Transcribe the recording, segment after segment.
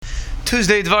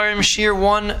Tuesday Dvarim Shir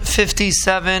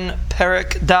 157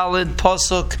 Perek Dalid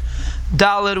Pasuk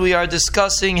Dalid. We are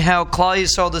discussing how Klal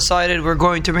Yisrael decided we're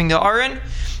going to bring the Aron,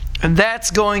 and that's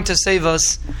going to save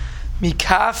us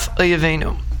Mikaf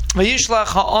Oyevenu.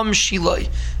 Vayishlach ha'am Shiloi.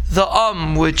 The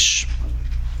which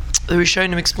the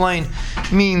Rishonim explain,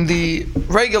 mean the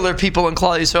regular people in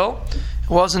Klal Yisrael. It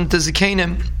wasn't the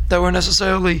Zikanim that were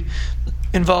necessarily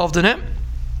involved in it.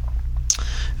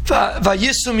 They brought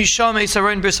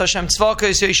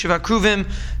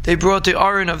the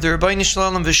Aron of the Rebbeinu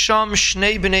Shalom v'sham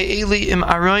shnei bnei Eli im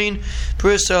Aron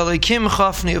bris Elokim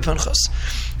Chafni uPinchas.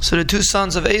 So the two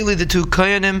sons of Eli, the two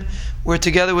Kohanim, were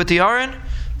together with the Aron,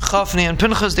 Chafni and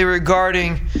Pinchas. They were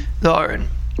guarding the Aron.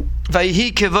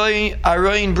 Vayhi kevay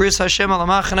Aron bris Hashem al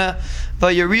Machna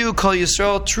vayiriu kol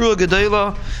Yisrael trua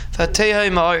gedela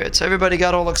v'tehai ma'aretz. Everybody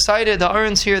got all excited. The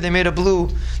Aron's here. They blew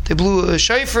a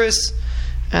shofars,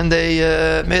 and they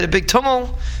made a big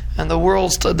tumult, and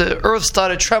the earth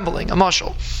started trembling. A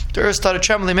mashal. The earth started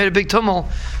trembling. They made a big tumult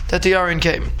that the Aron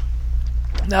came.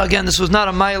 Now again, this was not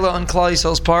a maila on Klal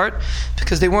Yisrael's part,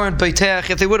 because they weren't beiteach.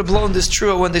 If they would have blown this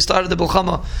trua when they started the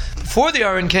Bilchama before the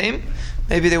Aron came,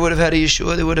 maybe they would have had a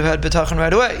Yeshua, they would have had B'tachon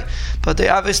right away. But they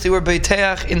obviously were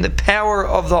beiteach in the power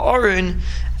of the Aron,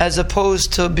 as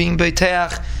opposed to being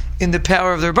beiteach in the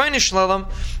power of the Rebbeinu Shalom,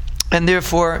 and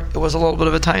therefore it was a little bit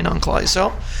of a tain on Klal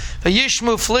Yisrael.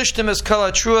 Vayishmu Flishtim es kol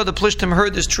hatrua. The Plishtim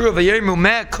heard this trua. Vayirmu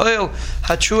me kol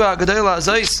hatrua gadol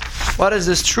azais. What is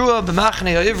this trua?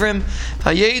 B'machne ha'ivrim.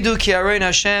 Vayedu ki Aron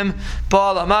Hashem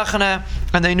ba'al ha'machne.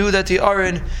 And they knew that the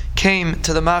Aron came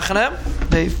to the machne.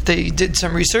 They did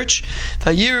some research.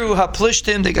 Vayiru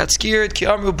ha'plishtim. They got scared. Ki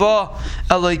amru ba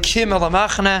Elokim el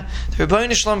ha'machne. The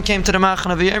Rebbeinu Shalom came to the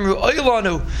machne. Vayirmu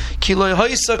oilanu ki lo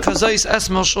haisa kazais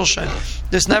esmel shulshan.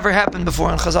 This never happened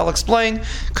before, and Chazal explained,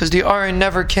 because the Aron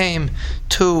never came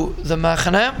to the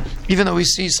Machane, even though we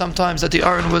see sometimes that the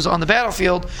Aron was on the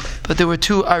battlefield, but there were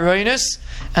two Aronis,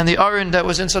 and the Aron that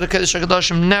was inside the Kodesh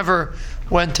HaKadoshim never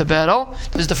went to battle.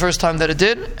 This is the first time that it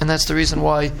did, and that's the reason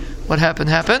why what happened.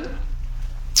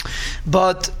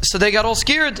 But so they got all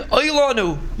scared.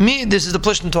 Oilanu, this is the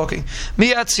Plishtim talking.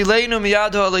 Mi atzilenu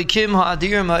miyado aleikim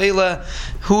ha'adir ma'ela.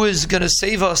 Who is going to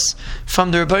save us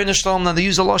from the Rebbeinu Shalom? Now they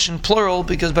use a lashon plural,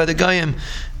 because by the Goyim,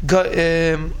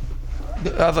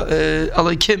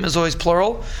 Aleikim is always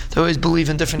plural. They always believe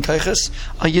in different kaiches.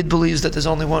 A Yid believes that there's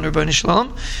only one Rebbeinu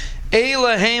Shalom.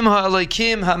 Eilahem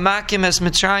ha'aleikim ha'makim es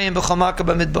Mitzrayim b'chol maka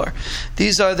b'midbar.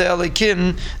 These are the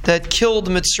Aleikim that killed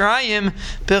Mitzrayim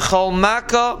b'chol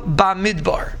maka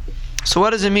b'midbar. So what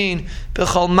does it mean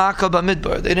b'chol maka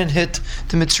b'midbar? They didn't hit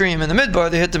the Mitzrayim in the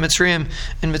Midbar. They hit the Mitzrayim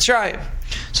in Mitzrayim.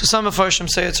 So some of Farshim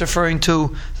say it's referring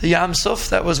to the Yam Suf.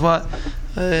 That was what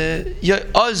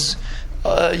Yoshve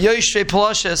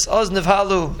Palashes Az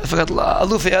Nevhalu. I forgot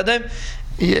Alufi Adam.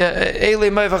 Eli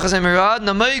Mevachazem Mirad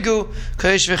Namaigu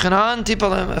Kaish V'Chanan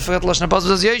Tipalem. I forgot Lashon Abaz. It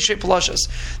was Yoshve Palashes.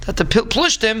 That the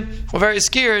Plishtim were very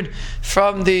scared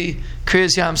from the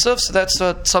Kriyas Yamsuf. So that's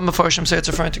what some of Farshim say it's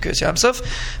referring to Kriyas Yamsuf.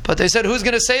 But they said, who's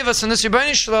going to save us from this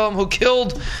Rebbeinu Shalom who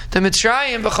killed the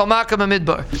Mitzrayim B'chol Maka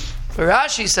B'midbar?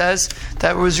 Rashi says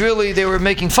that was really they were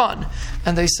making fun,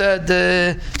 and they said,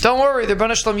 "Don't worry, the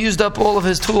Rebbeinu Shalom used up all of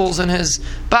his tools in his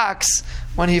box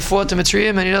when he fought the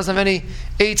Mitzrayim, and he doesn't have any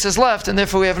eights left, and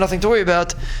therefore we have nothing to worry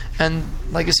about." And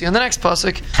like you see on the next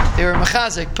pasuk, they were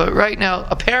mechazik, but right now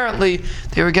apparently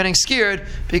they were getting scared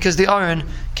because the Aron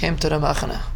came to the Machane.